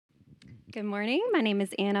Good morning. My name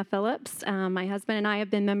is Anna Phillips. My husband and I have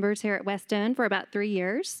been members here at West End for about 3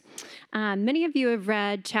 years. Many of you have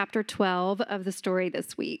read chapter 12 of the story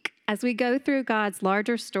this week. As we go through God's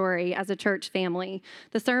larger story as a church family,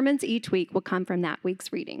 the sermons each week will come from that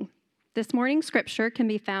week's reading. This morning's scripture can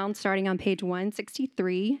be found starting on page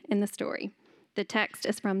 163 in the story. The text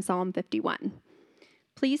is from Psalm 51.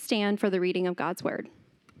 Please stand for the reading of God's word.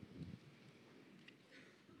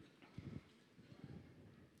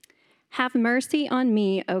 Have mercy on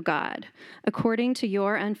me, O God, according to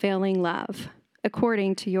your unfailing love,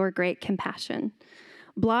 according to your great compassion.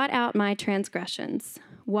 Blot out my transgressions,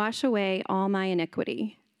 wash away all my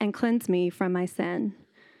iniquity, and cleanse me from my sin.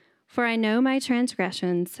 For I know my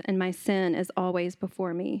transgressions, and my sin is always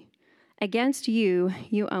before me. Against you,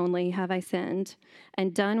 you only have I sinned,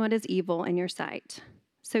 and done what is evil in your sight.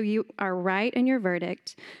 So you are right in your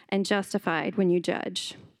verdict, and justified when you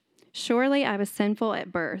judge. Surely I was sinful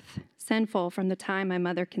at birth, sinful from the time my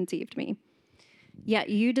mother conceived me. Yet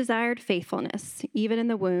you desired faithfulness, even in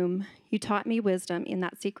the womb. You taught me wisdom in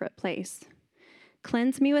that secret place.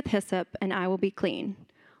 Cleanse me with hyssop, and I will be clean.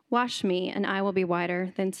 Wash me, and I will be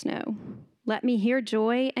whiter than snow. Let me hear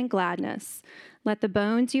joy and gladness. Let the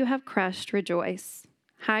bones you have crushed rejoice.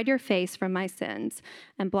 Hide your face from my sins,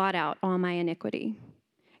 and blot out all my iniquity.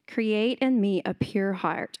 Create in me a pure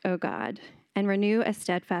heart, O God, and renew a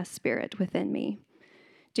steadfast spirit within me.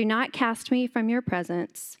 Do not cast me from your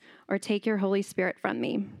presence or take your Holy Spirit from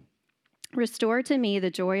me. Restore to me the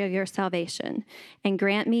joy of your salvation and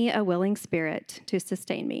grant me a willing spirit to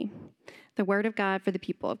sustain me. The word of God for the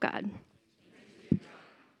people of God.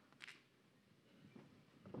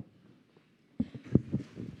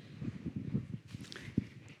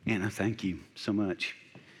 Anna, thank you so much.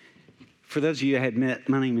 For those of you I had met,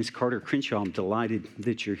 my name is Carter Crenshaw. I'm delighted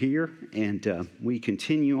that you're here, and we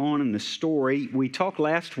continue on in the story. We talked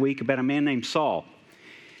last week about a man named Saul.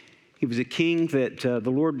 He was a king that the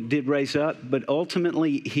Lord did raise up, but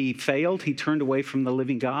ultimately he failed. He turned away from the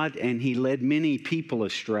living God, and he led many people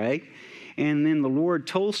astray. And then the Lord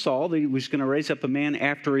told Saul that he was going to raise up a man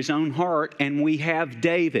after his own heart, and we have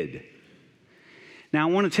David. Now,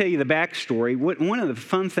 I want to tell you the backstory. One of the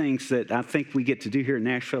fun things that I think we get to do here in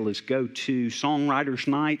Nashville is go to songwriters'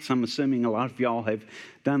 nights. I'm assuming a lot of y'all have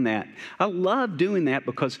done that. I love doing that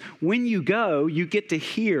because when you go, you get to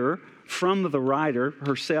hear from the writer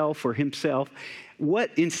herself or himself what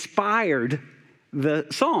inspired the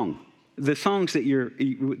songs that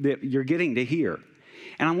you're getting to hear.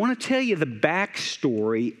 And I want to tell you the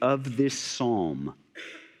backstory of this psalm.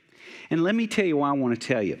 And let me tell you why I want to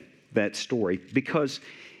tell you that story, because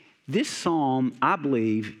this psalm, I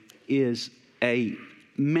believe, is a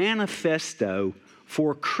manifesto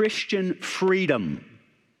for Christian freedom.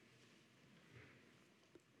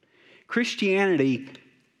 Christianity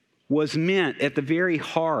was meant at the very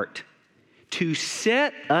heart to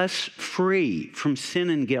set us free from sin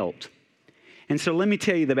and guilt. And so let me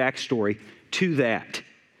tell you the backstory to that.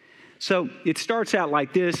 So it starts out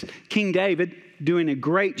like this. King David, doing a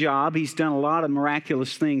great job. He's done a lot of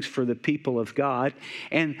miraculous things for the people of God,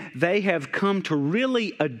 and they have come to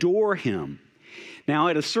really adore him. Now,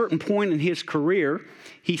 at a certain point in his career,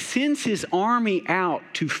 he sends his army out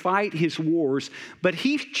to fight his wars, but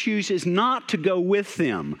he chooses not to go with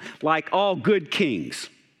them like all good kings.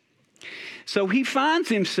 So he finds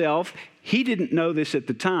himself, he didn't know this at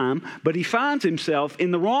the time, but he finds himself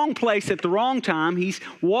in the wrong place at the wrong time. He's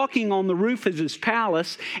walking on the roof of his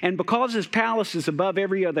palace, and because his palace is above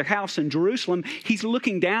every other house in Jerusalem, he's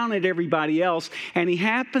looking down at everybody else, and he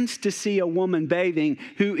happens to see a woman bathing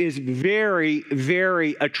who is very,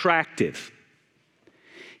 very attractive.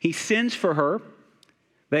 He sends for her.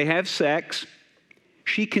 They have sex.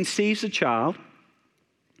 She conceives a child.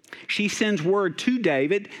 She sends word to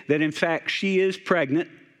David that, in fact, she is pregnant.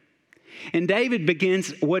 And David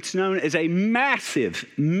begins what's known as a massive,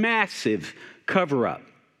 massive cover-up.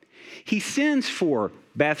 He sends for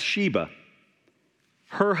Bathsheba,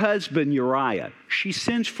 her husband Uriah. She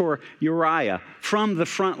sends for Uriah from the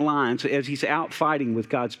front lines as he's out fighting with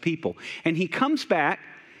God's people. And he comes back,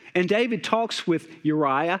 and David talks with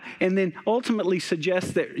Uriah and then ultimately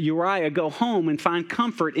suggests that Uriah go home and find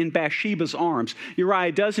comfort in Bathsheba's arms.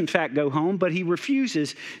 Uriah does, in fact, go home, but he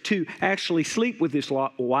refuses to actually sleep with his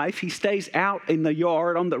wife. He stays out in the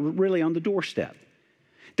yard, on the doorstep.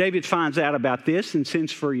 David finds out about this and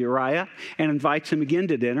sends for Uriah and invites him again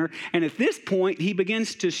to dinner. And at this point, he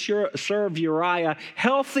begins to serve Uriah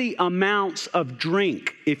healthy amounts of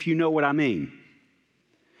drink, if you know what I mean,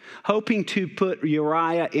 hoping to put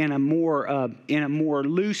Uriah in a more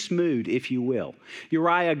loose mood, if you will.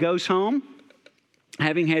 Uriah goes home.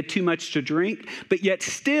 having had too much to drink, but yet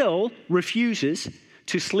still refuses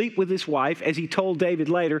to sleep with his wife, as he told David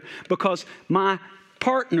later, because my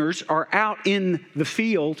partners are out in the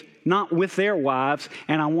field, not with their wives,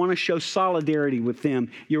 and I want to show solidarity with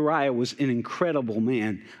them. Uriah was an incredible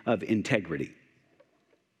man of integrity.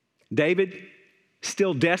 David,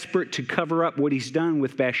 still desperate to cover up what he's done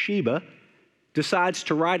with Bathsheba, decides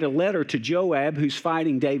to write a letter to Joab, who's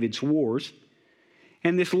fighting David's wars.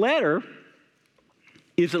 And this letter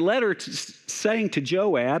is a letter saying to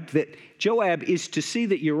Joab that Joab is to see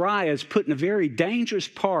that Uriah is put in a very dangerous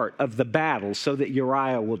part of the battle so that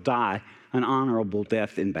Uriah will die an honorable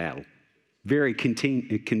death in battle. Very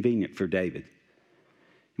convenient for David.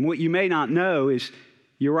 And what you may not know is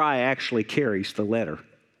Uriah actually carries the letter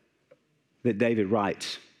that David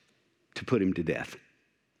writes to put him to death.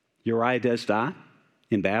 Uriah does die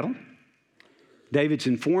in battle. David's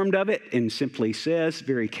informed of it and simply says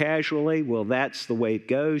very casually, well, that's the way it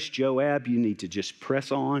goes. Joab, you need to just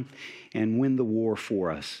press on and win the war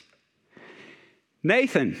for us.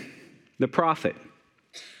 Nathan, the prophet,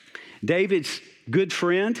 David's good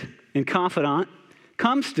friend and confidant,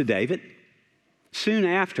 comes to David soon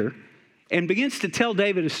after and begins to tell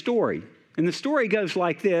David a story. And the story goes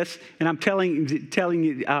like this, and I'm telling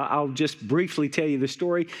you, I'll just briefly tell you the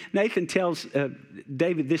story. Nathan tells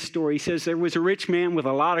David this story. He says, there was a rich man with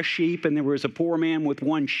a lot of sheep, and there was a poor man with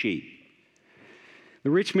one sheep. The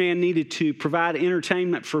rich man needed to provide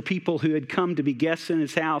entertainment for people who had come to be guests in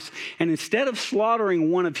his house. And instead of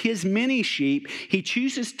slaughtering one of his many sheep, he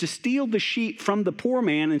chooses to steal the sheep from the poor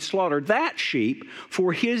man and slaughter that sheep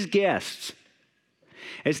for his guests.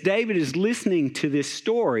 As David is listening to this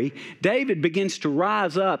story, David begins to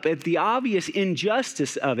rise up at the obvious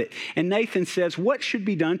injustice of it. And Nathan says, what should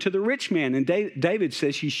be done to the rich man? And David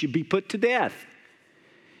says he should be put to death.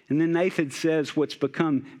 And then Nathan says what's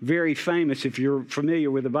become very famous, if you're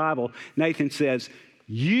familiar with the Bible. Nathan says,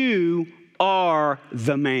 you are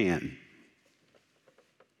the man.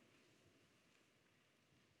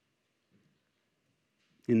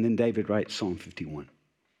 And then David writes Psalm 51.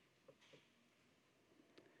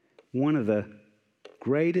 One of the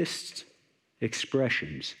greatest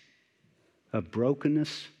expressions of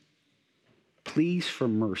brokenness, pleas for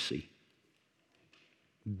mercy,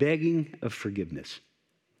 begging of forgiveness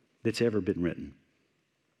that's ever been written.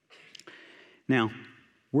 Now,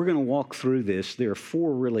 we're going to walk through this. There are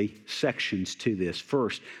 4 really sections to this.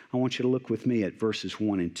 First, I want you to look with me at verses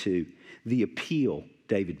 1 and 2, the appeal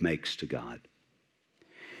David makes to God.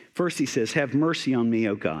 First, he says, have mercy on me,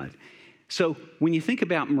 O God. So when you think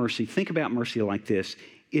about mercy like this.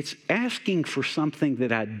 It's asking for something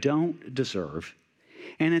that I don't deserve,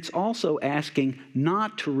 and it's also asking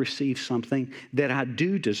not to receive something that I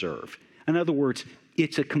do deserve. In other words,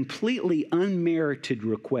 it's a completely unmerited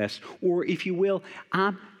request, or if you will,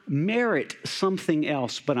 I merit something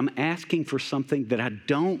else, but I'm asking for something that I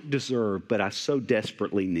don't deserve, but I so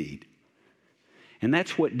desperately need. And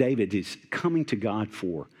that's what David is coming to God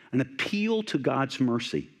for, an appeal to God's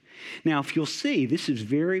mercy. Now, if you'll see, this is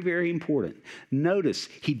very, very important. Notice,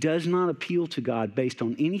 he does not appeal to God based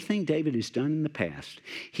on anything David has done in the past.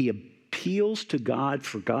 He appeals to God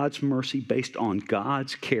for God's mercy based on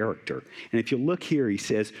God's character. And if you look here, he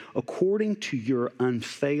says, according to your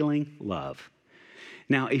unfailing love.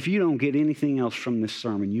 Now, if you don't get anything else from this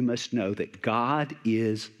sermon, you must know that God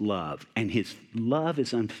is love, and his love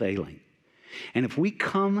is unfailing. And if we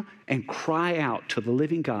come and cry out to the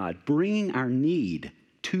living God, bringing our need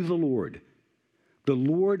to the Lord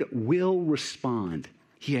will respond.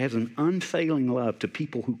 He has an unfailing love to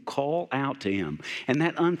people who call out to him. And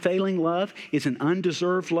that unfailing love is an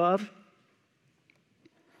undeserved love.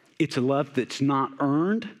 It's a love that's not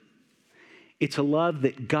earned. It's a love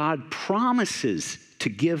that God promises to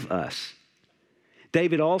give us.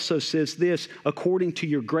 David also says this, according to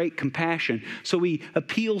your great compassion. So he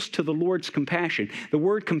appeals to the Lord's compassion. The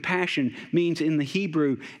word compassion means in the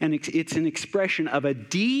Hebrew, and it's an expression of a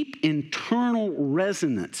deep internal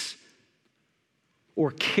resonance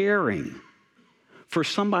or caring for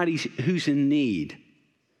somebody who's in need.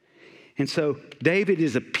 And so David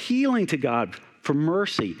is appealing to God for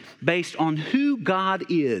mercy based on who God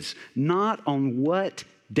is, not on what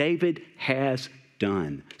David has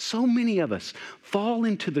done. So many of us fall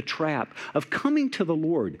into the trap of coming to the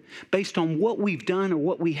Lord based on what we've done or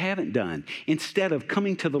what we haven't done, instead of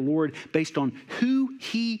coming to the Lord based on who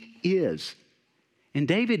he is. And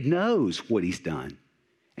David knows what he's done.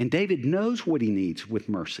 And David knows what he needs with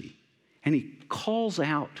mercy. And he calls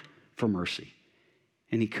out for mercy.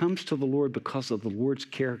 And he comes to the Lord because of the Lord's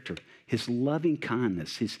character, his loving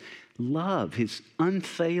kindness, his love, his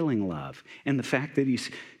unfailing love, and the fact that he's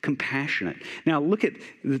compassionate. Now look at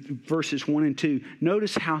verses 1 and 2.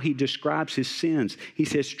 Notice how he describes his sins. He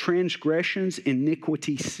says, transgressions,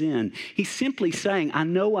 iniquity, sin. He's simply saying, I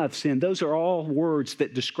know I've sinned. Those are all words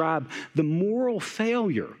that describe the moral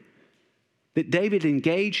failure that David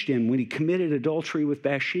engaged in when he committed adultery with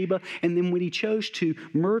Bathsheba, and then when he chose to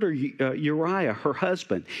murder Uriah, her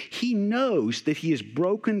husband. He knows that he has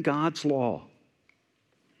broken God's law.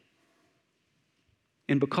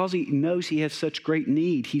 And because he knows he has such great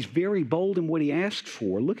need, he's very bold in what he asks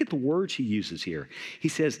for. Look at the words he uses here. He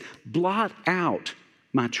says, blot out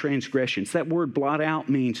my transgressions. That word blot out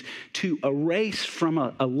means to erase from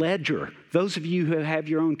a ledger. Those of you who have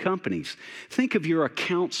your own companies, think of your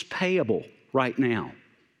accounts payable right now.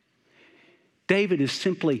 David is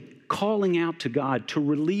simply calling out to God to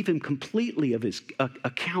relieve him completely of his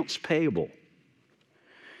accounts payable.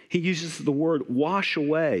 He uses the word wash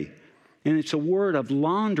away, and it's a word of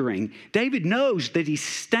laundering. David knows that he's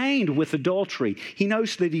stained with adultery. He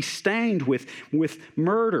knows that he's stained with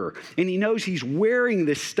murder, and he knows he's wearing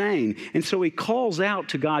this stain. And so he calls out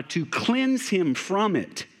to God to cleanse him from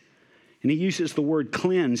it. And he uses the word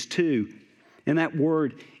cleanse too. And that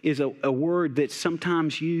word is a word that's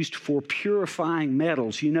sometimes used for purifying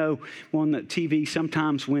metals. You know, on the TV,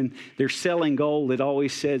 sometimes when they're selling gold, it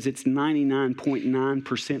always says it's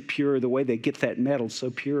 99.9% pure. The way they get that metal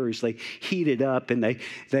so pure is they heat it up and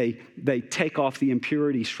they take off the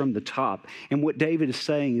impurities from the top. And what David is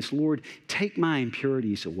saying is, Lord, take my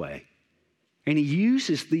impurities away. And he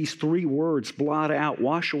uses these three words, blot out,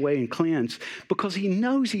 wash away, and cleanse, because he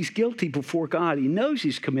knows he's guilty before God. He knows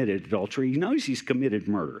he's committed adultery. He knows he's committed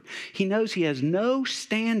murder. He knows he has no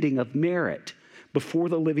standing of merit before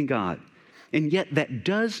the living God. And yet that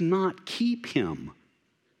does not keep him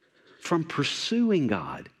from pursuing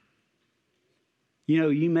God. You know,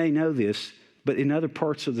 you may know this, but in other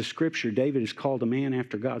parts of the scripture, David is called a man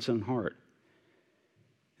after God's own heart.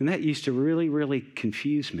 And that used to really, really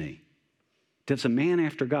confuse me. Does a man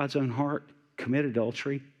after God's own heart commit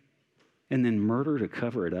adultery and then murder to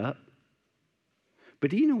cover it up?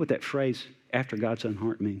 But do you know what that phrase, after God's own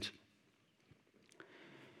heart, means?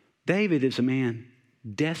 David is a man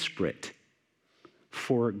desperate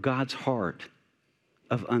for God's heart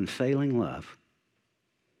of unfailing love,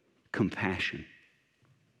 compassion.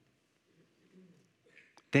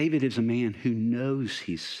 David is a man who knows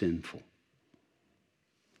he's sinful,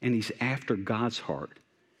 and he's after God's heart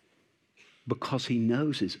because he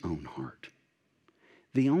knows his own heart.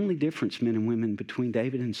 The only difference, men and women, between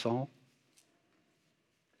David and Saul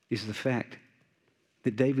is the fact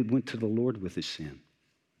that David went to the Lord with his sin,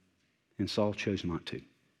 and Saul chose not to.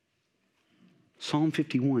 Psalm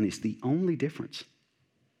 51 is the only difference.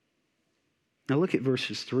 Now look at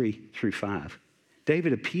verses 3 through 5.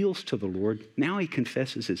 David appeals to the Lord. Now he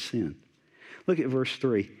confesses his sin. Look at verse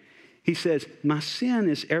 3. He says, my sin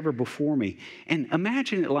is ever before me. And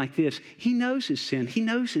imagine it like this. He knows his sin. He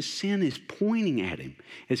knows his sin is pointing at him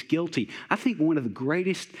as guilty. I think one of the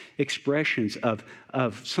greatest expressions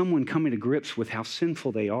of someone coming to grips with how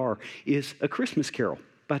sinful they are is A Christmas Carol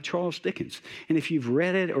by Charles Dickens. And if you've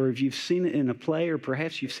read it or if you've seen it in a play or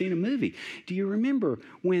perhaps you've seen a movie, do you remember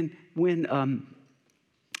when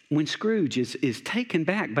Scrooge is taken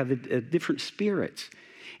back by the different spirits?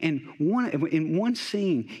 And in one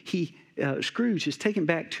scene, Scrooge is taken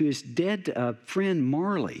back to his dead friend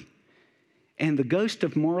Marley. And the ghost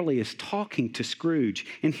of Marley is talking to Scrooge.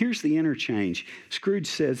 And here's the interchange. Scrooge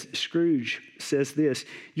says this,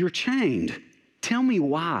 you're chained. Tell me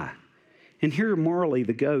why. And here Marley,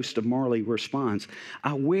 the ghost of Marley, responds,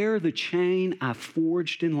 I wear the chain I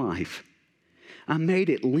forged in life. I made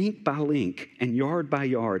it link by link and yard by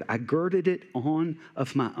yard. I girded it on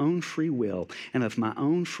of my own free will, and of my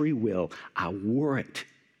own free will, I wore it.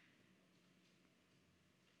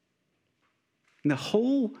 And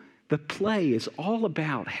the play is all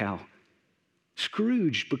about how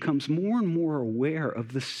Scrooge becomes more and more aware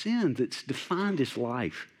of the sin that's defined his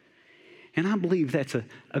life. And I believe that's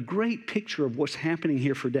a great picture of what's happening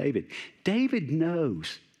here for David. David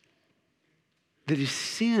knows that his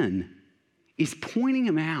sin is pointing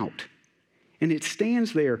him out, and it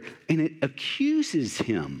stands there and it accuses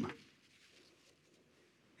him.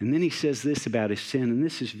 And then he says this about his sin, and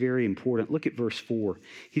this is very important. Look at verse 4.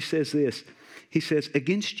 He says this. He says,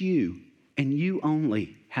 against you and you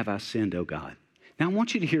only have I sinned, O God. Now I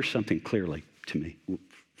want you to hear something clearly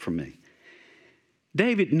from me.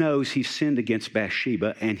 David knows he's sinned against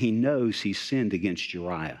Bathsheba, and he knows he's sinned against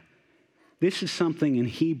Uriah. This is something in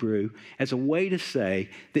Hebrew as a way to say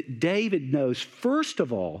that David knows, first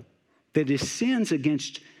of all, that his sins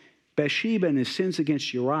against Bathsheba and his sins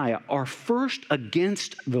against Uriah are first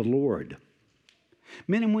against the Lord.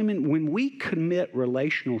 Men and women, when we commit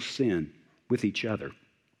relational sin with each other,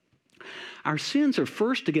 our sins are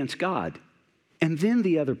first against God and then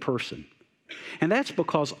the other person. And that's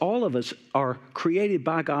because all of us are created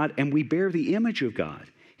by God and we bear the image of God.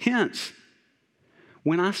 Hence,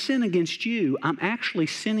 when I sin against you, I'm actually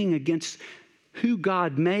sinning against who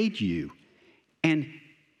God made you and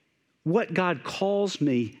what God calls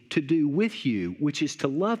me to do with you, which is to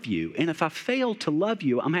love you. And if I fail to love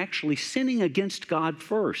you, I'm actually sinning against God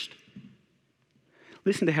first.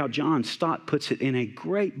 Listen to how John Stott puts it in a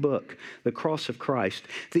great book, The Cross of Christ.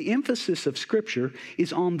 The emphasis of Scripture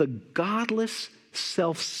is on the godless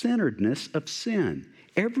self-centeredness of sin.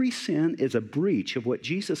 Every sin is a breach of what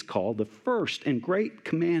Jesus called the first and great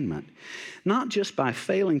commandment, not just by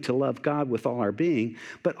failing to love God with all our being,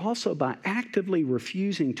 but also by actively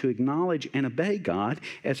refusing to acknowledge and obey God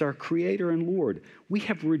as our Creator and Lord. We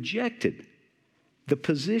have rejected the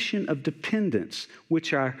position of dependence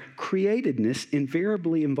which our createdness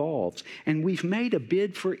invariably involves, and we've made a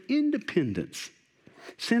bid for independence.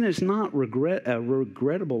 Sin is not a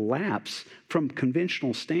regrettable lapse from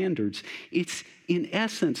conventional standards. It's, in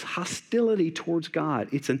essence, hostility towards God.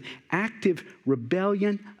 It's an active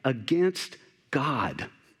rebellion against God.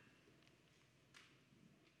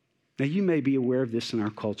 Now, you may be aware of this in our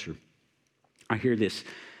culture. I hear this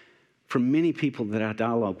from many people that I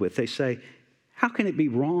dialogue with. They say, how can it be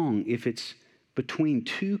wrong if it's between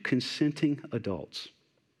two consenting adults?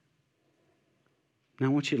 Now, I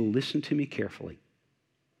want you to listen to me carefully.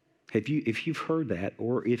 If you've heard that,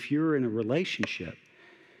 or if you're in a relationship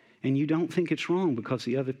and you don't think it's wrong because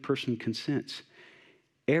the other person consents,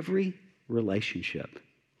 every relationship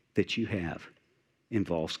that you have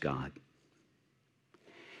involves God.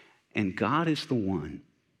 And God is the one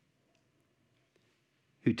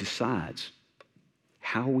who decides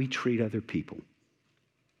how we treat other people.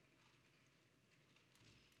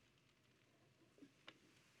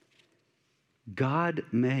 God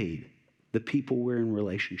made the people we're in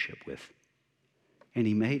relationship with. And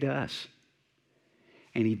He made us.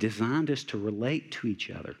 And He designed us to relate to each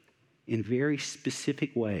other in very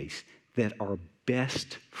specific ways that are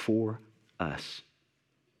best for us.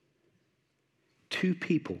 Two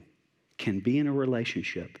people can be in a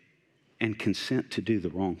relationship and consent to do the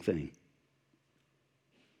wrong thing.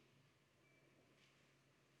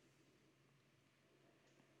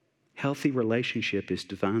 Healthy relationship is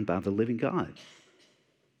defined by the living God.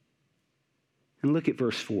 And look at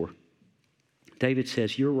verse 4. David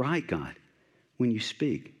says, you're right, God, when you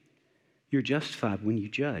speak. You're justified when you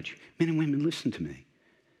judge. Men and women, listen to me.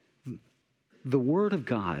 The Word of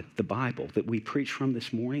God, the Bible that we preach from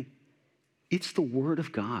this morning, it's the Word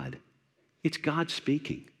of God. It's God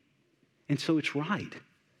speaking. And so it's right.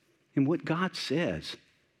 And what God says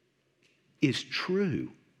is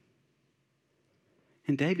true.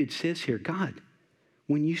 And David says here, God,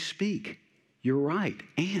 when you speak, you're right.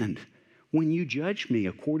 And when you judge me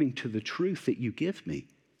according to the truth that you give me,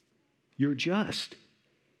 you're just.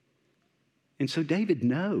 And so David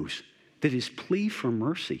knows that his plea for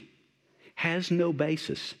mercy has no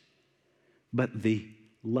basis but the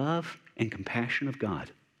love and compassion of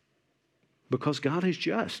God, because God is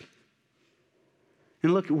just.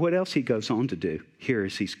 And look at what else he goes on to do here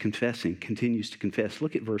as he's confessing, continues to confess.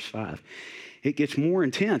 Look at verse 5. It gets more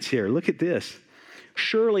intense here. Look at this.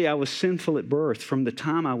 Surely I was sinful at birth from the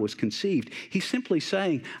time I was conceived. He's simply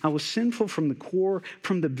saying, I was sinful from the core,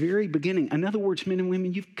 from the very beginning. In other words, men and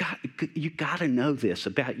women, you've got to know this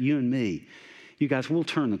about you and me. You guys, we'll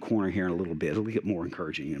turn the corner here in a little bit. It'll get more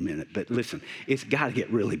encouraging in a minute. But listen, it's got to get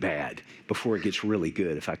really bad before it gets really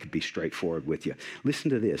good, if I could be straightforward with you. Listen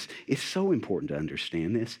to this. It's so important to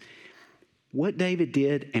understand this. What David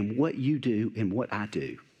did and what you do and what I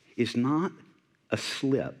do is not a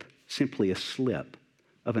slip, simply a slip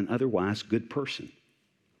of an otherwise good person.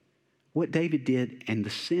 What David did and the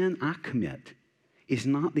sin I commit is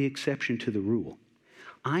not the exception to the rule.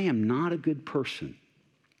 I am not a good person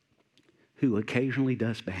who occasionally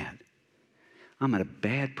does bad. I'm a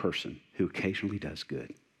bad person who occasionally does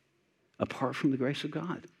good, apart from the grace of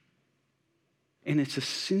God. And it's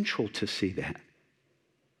essential to see that.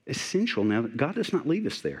 Essential. Now, God does not leave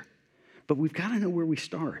us there, but we've got to know where we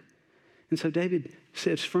start. And so David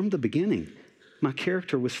says, from the beginning, my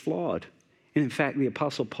character was flawed. And in fact, the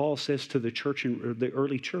Apostle Paul says to the church, in the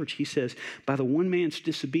early church, he says, by the one man's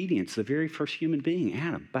disobedience, the very first human being,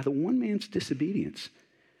 Adam, by the one man's disobedience,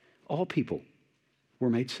 all people were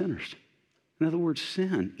made sinners. In other words,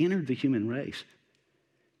 sin entered the human race.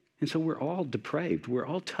 And so we're all depraved. We're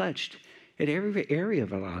all touched at every area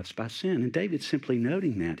of our lives by sin. And David's simply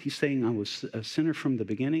noting that. He's saying, I was a sinner from the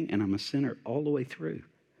beginning, and I'm a sinner all the way through.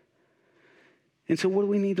 And so what do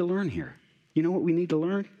we need to learn here? You know what we need to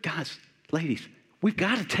learn? Guys, ladies, we've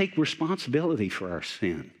got to take responsibility for our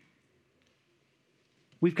sin.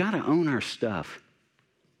 We've got to own our stuff.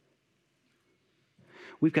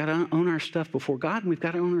 We've got to own our stuff before God, and we've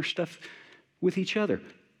got to own our stuff with each other.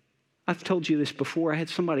 I've told you this before. I had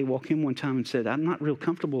somebody walk in one time and said, I'm not real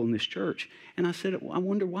comfortable in this church. And I said, I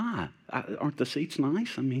wonder why. Aren't the seats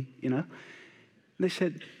nice? I mean, you know. They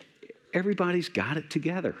said, everybody's got it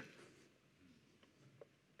together.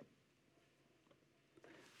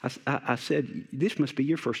 I said, this must be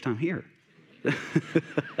your first time here.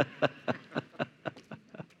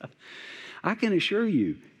 I can assure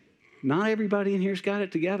you, not everybody in here's got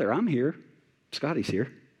it together. I'm here. Scotty's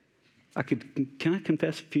here. Can I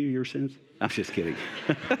confess a few of your sins? I'm just kidding.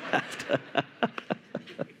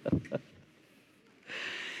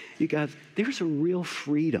 You guys, there's a real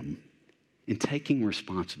freedom in taking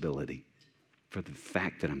responsibility for the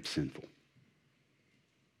fact that I'm sinful.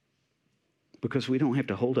 Because we don't have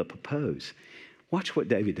to hold up a pose. Watch what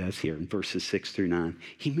David does here in verses 6 through 9.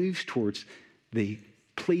 He moves towards the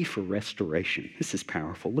plea for restoration. This is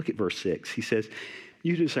powerful. Look at verse 6. He says,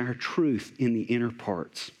 you desire truth in the inner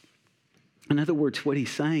parts. In other words, what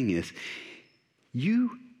he's saying is,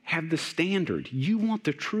 you have the standard. You want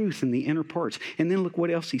the truth in the inner parts. And then look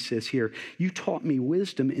what else he says here. You taught me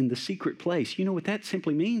wisdom in the secret place. You know what that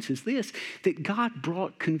simply means is this, that God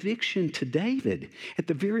brought conviction to David at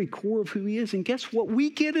the very core of who he is. And guess what we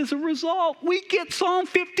get as a result? We get Psalm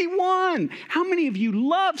 51. How many of you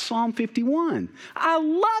love Psalm 51? I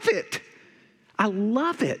love it. I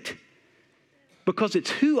love it. Because it's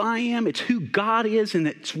who I am, it's who God is, and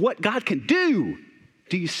it's what God can do.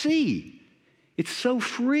 Do you see? It's so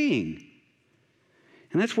freeing.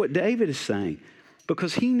 And that's what David is saying.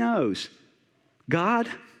 Because he knows God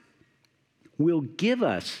will give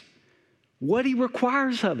us what he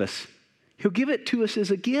requires of us. He'll give it to us as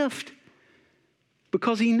a gift.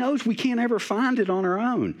 Because he knows we can't ever find it on our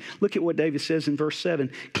own. Look at what David says in verse 7.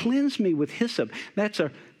 Cleanse me with hyssop. That's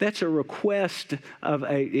a request of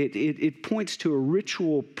it points to a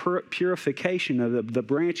ritual purification of the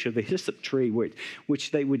branch of the hyssop tree,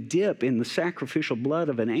 which they would dip in the sacrificial blood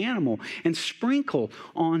of an animal and sprinkle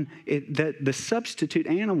on the substitute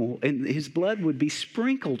animal, and his blood would be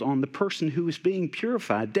sprinkled on the person who was being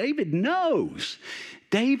purified. David knows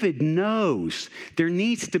there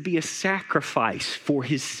needs to be a sacrifice for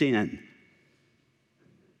his sin.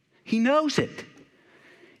 He knows it.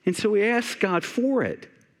 And so he asks God for it.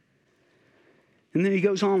 And then he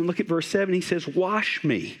goes on, look at verse 7. He says, wash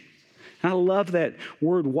me. I love that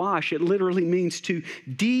word wash. It literally means to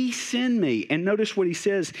de-sin me. And notice what he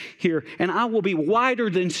says here, and I will be whiter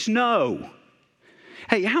than snow.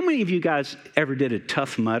 Hey, how many of you guys ever did a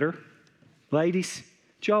Tough Mudder? Ladies?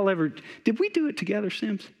 Did we do it together,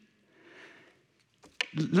 Sims?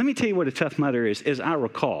 Let me tell you what a Tough Mudder is. As I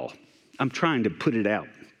recall, I'm trying to put it out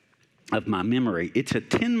of my memory. It's a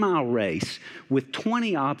 10-mile race with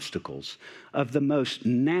 20 obstacles of the most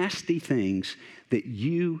nasty things that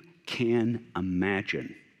you can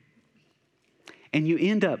imagine. And you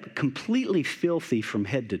end up completely filthy from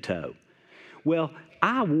head to toe. Well,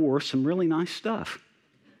 I wore some really nice stuff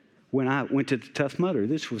when I went to the Tough Mudder.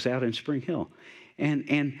 This was out in Spring Hill.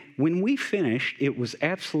 And when we finished, it was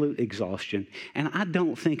absolute exhaustion. And I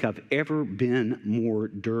don't think I've ever been more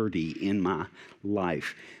dirty in my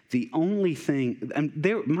life. The only thing,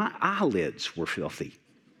 my eyelids were filthy.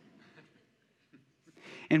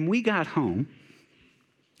 And we got home,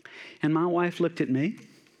 and my wife looked at me,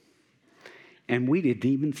 and we didn't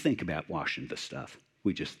even think about washing the stuff.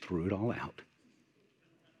 We just threw it all out.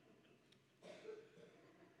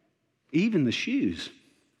 Even the shoes.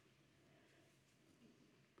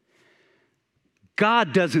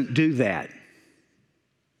 God doesn't do that.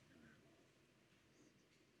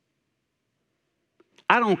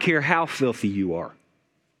 I don't care how filthy you are.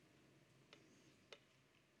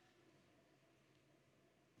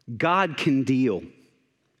 God can deal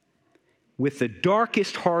with the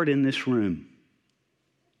darkest heart in this room.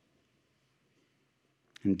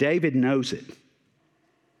 And David knows it.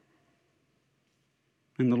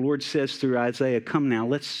 And the Lord says through Isaiah, come now,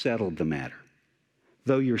 let's settle the matter.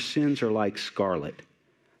 Though your sins are like scarlet,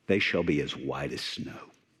 they shall be as white as snow.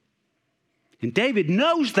 And David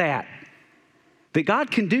knows that God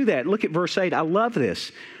can do that. Look at verse 8. I love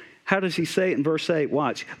this. How does he say it in verse 8?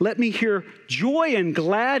 Watch. Let me hear joy and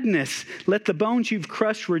gladness. Let the bones you've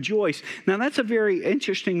crushed rejoice. Now, that's a very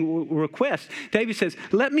interesting request. David says,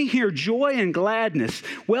 let me hear joy and gladness.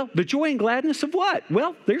 Well, the joy and gladness of what?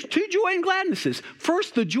 Well, there's two joy and gladnesses.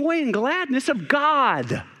 First, the joy and gladness of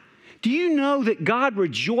God. Do you know that God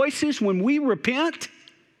rejoices when we repent?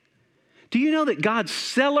 Do you know that God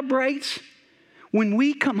celebrates when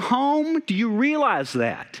we come home? Do you realize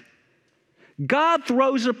that? God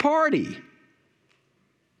throws a party.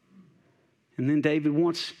 And then David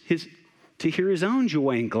wants to hear his own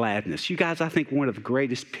joy and gladness. You guys, I think one of the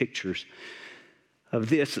greatest pictures of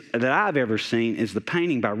this that I've ever seen is the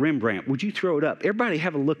painting by Rembrandt. Would you throw it up? Everybody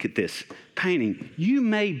have a look at this painting. You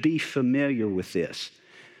may be familiar with this.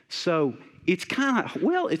 So it's kind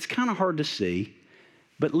of hard to see.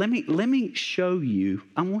 But let me show you.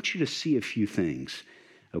 I want you to see a few things,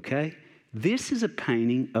 okay? This is a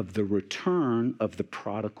painting of the return of the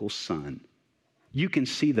prodigal son. You can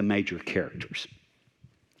see the major characters,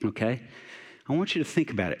 okay? I want you to think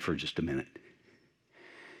about it for just a minute.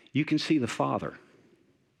 You can see the father.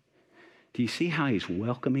 Do you see how he's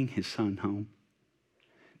welcoming his son home?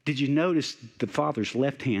 Did you notice the father's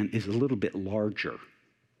left hand is a little bit larger?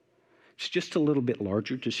 It's just a little bit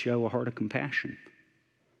larger to show a heart of compassion.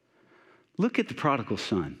 Look at the prodigal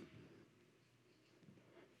son.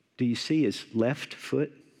 Do you see his left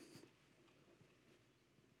foot?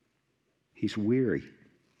 He's weary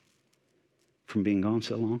from being gone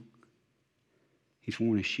so long. He's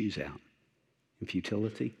worn his shoes out in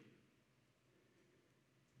futility.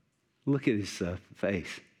 Look at his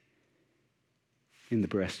face in the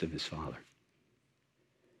breast of his father.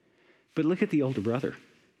 But look at the older brother.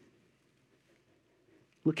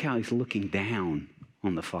 Look how he's looking down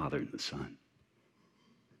on the father and the son.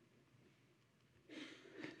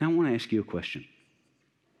 Now I want to ask you a question.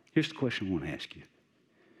 Here's the question I want to ask you.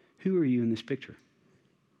 Who are you in this picture?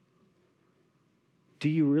 Do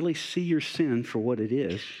you really see your sin for what it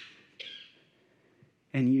is?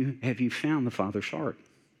 And have you found the Father's heart?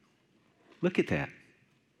 Look at that.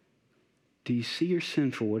 Do you see your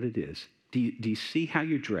sin for what it is? Do you see how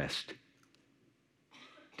you're dressed?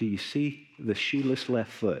 Do you see the shoeless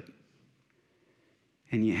left foot?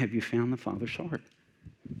 And have you found the Father's heart?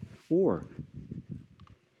 Or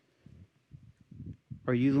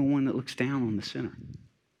are you the one that looks down on the sinner?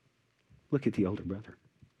 Look at the older brother.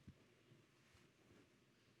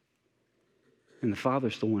 And the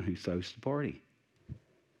father's the one who throws the party.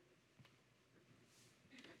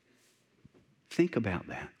 Think about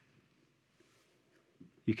that.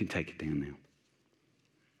 You can take it down now.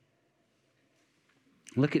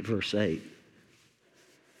 Look at verse 8.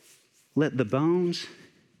 Let the bones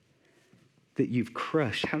that you've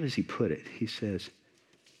crushed, how does he put it? He says,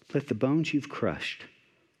 let the bones you've crushed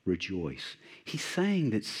rejoice. He's saying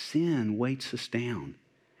that sin weights us down.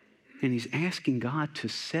 And he's asking God to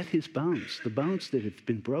set his bones, the bones that have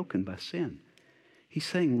been broken by sin. He's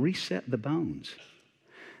saying, reset the bones.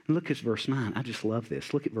 And look at verse 9. I just love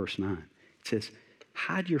this. Look at verse 9. It says,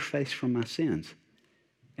 hide your face from my sins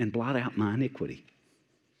and blot out my iniquity.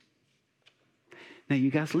 Now, you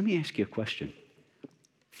guys, let me ask you a question.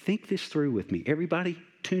 Think this through with me. Everybody,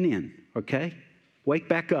 tune in, okay? Wake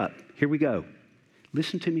back up. Here we go.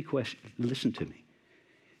 Listen to me. Listen to me.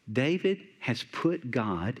 David has put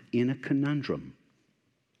God in a conundrum.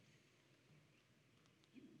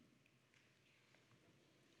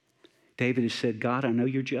 David has said, God, I know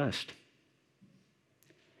you're just.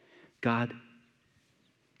 God,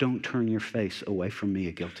 don't turn your face away from me,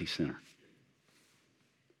 a guilty sinner.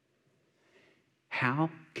 How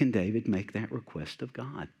can David make that request of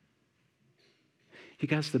God? You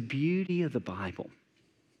guys, the beauty of the Bible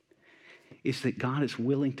is that God is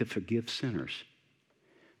willing to forgive sinners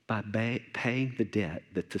by paying the debt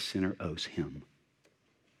that the sinner owes him.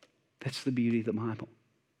 That's the beauty of the Bible.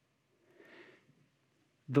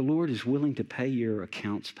 The Lord is willing to pay your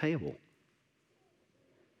accounts payable.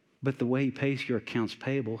 But the way he pays your accounts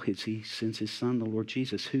payable is he sends his son, the Lord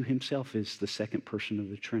Jesus, who himself is the second person of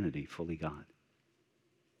the Trinity, fully God,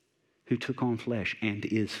 who took on flesh and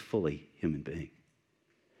is fully human being.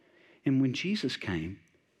 And when Jesus came,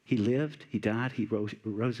 he lived, he died, he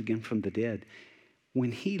rose again from the dead.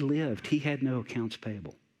 When he lived, he had no accounts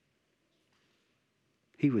payable.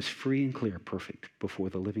 He was free and clear, perfect before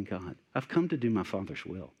the living God. I've come to do my Father's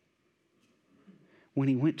will. When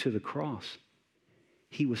he went to the cross,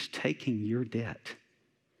 he was taking your debt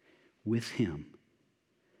with him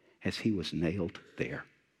as he was nailed there.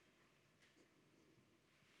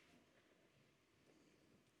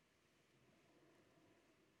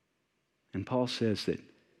 And Paul says that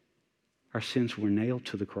our sins were nailed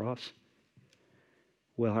to the cross.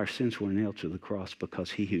 Well, our sins were nailed to the cross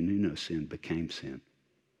because he who knew no sin became sin.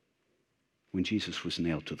 When Jesus was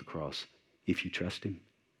nailed to the cross, if you trust him,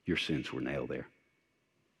 your sins were nailed there.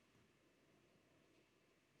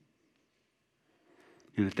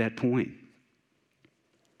 And at that point,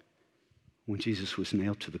 when Jesus was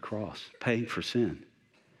nailed to the cross, paying for sin,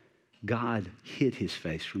 God hid his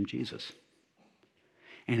face from Jesus.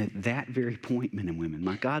 And at that very point, men and women,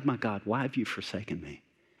 my God, why have you forsaken me?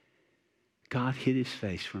 God hid his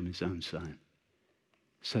face from his own son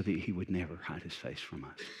so that he would never hide his face from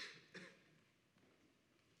us.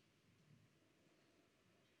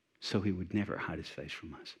 So he would never hide his face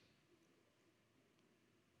from us.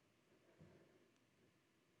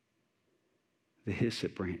 The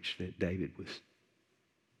hyssop branch that David was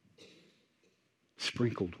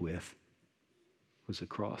sprinkled with was a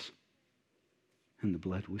cross, and the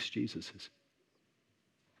blood was Jesus's.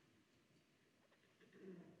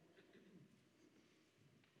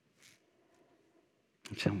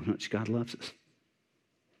 That's how much God loves us.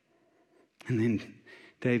 And then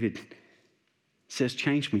David says,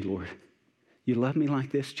 change me, Lord. You love me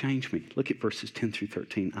like this? Change me. Look at verses 10 through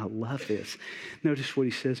 13. I love this. Notice what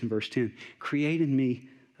he says in verse 10. Create in me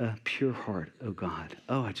a pure heart, O God.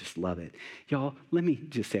 Oh, I just love it. Y'all, let me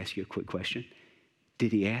just ask you a quick question.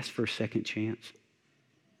 Did he ask for a second chance?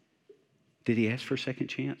 Did he ask for a second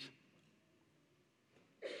chance?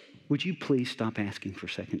 Would you please stop asking for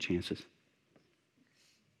second chances?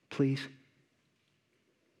 Please?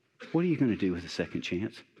 What are you going to do with a second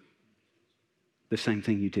chance? The same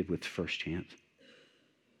thing you did with the first chance.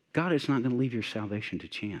 God is not going to leave your salvation to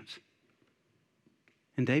chance.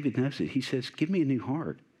 And David knows it. He says, give me a new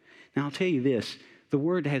heart. Now, I'll tell you this. The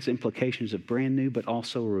word has implications of brand new, but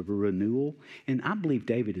also a renewal. And I believe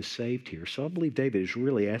David is saved here. So I believe David is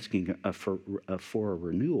really asking for a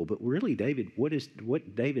renewal. But really,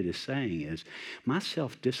 what David is saying is, my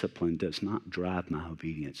self-discipline does not drive my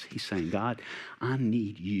obedience. He's saying, God, I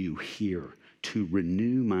need you here to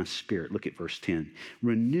renew my spirit. Look at verse 10.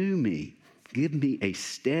 Renew me. Give me a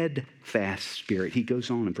steadfast spirit. He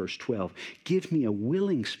goes on in verse 12. Give me a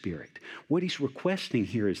willing spirit. What he's requesting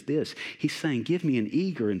here is this. He's saying, give me an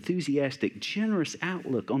eager, enthusiastic, generous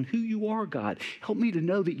outlook on who you are, God. Help me to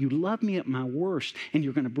know that you love me at my worst and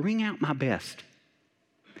you're going to bring out my best.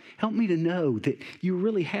 Help me to know that you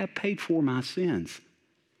really have paid for my sins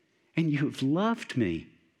and you have loved me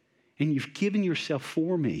and you've given yourself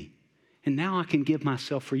for me. And now I can give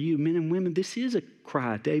myself for you. Men and women, this is a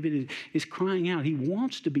cry. David is crying out. He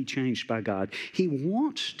wants to be changed by God. He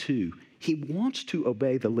wants to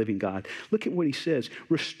obey the living God. Look at what he says.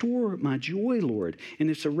 Restore my joy, Lord.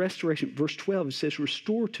 And it's a restoration. Verse 12, it says,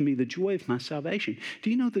 restore to me the joy of my salvation.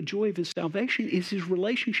 Do you know the joy of his salvation is his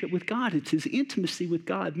relationship with God? It's his intimacy with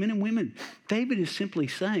God. Men and women, David is simply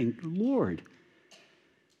saying, Lord,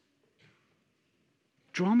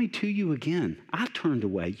 draw me to you again. I turned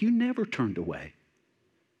away. You never turned away.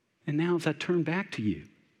 And now as I turn back to you,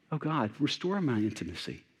 oh God, restore my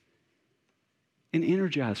intimacy and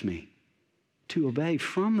energize me to obey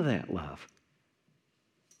from that love.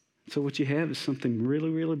 So what you have is something really,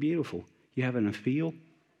 really beautiful. You have an appeal.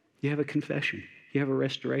 You have a confession. You have a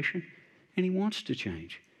restoration. And he wants to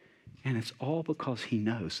change. And it's all because he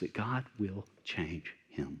knows that God will change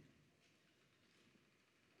him.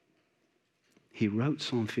 He wrote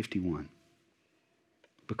Psalm 51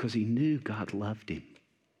 because he knew God loved him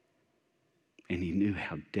and he knew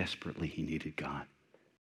how desperately he needed God.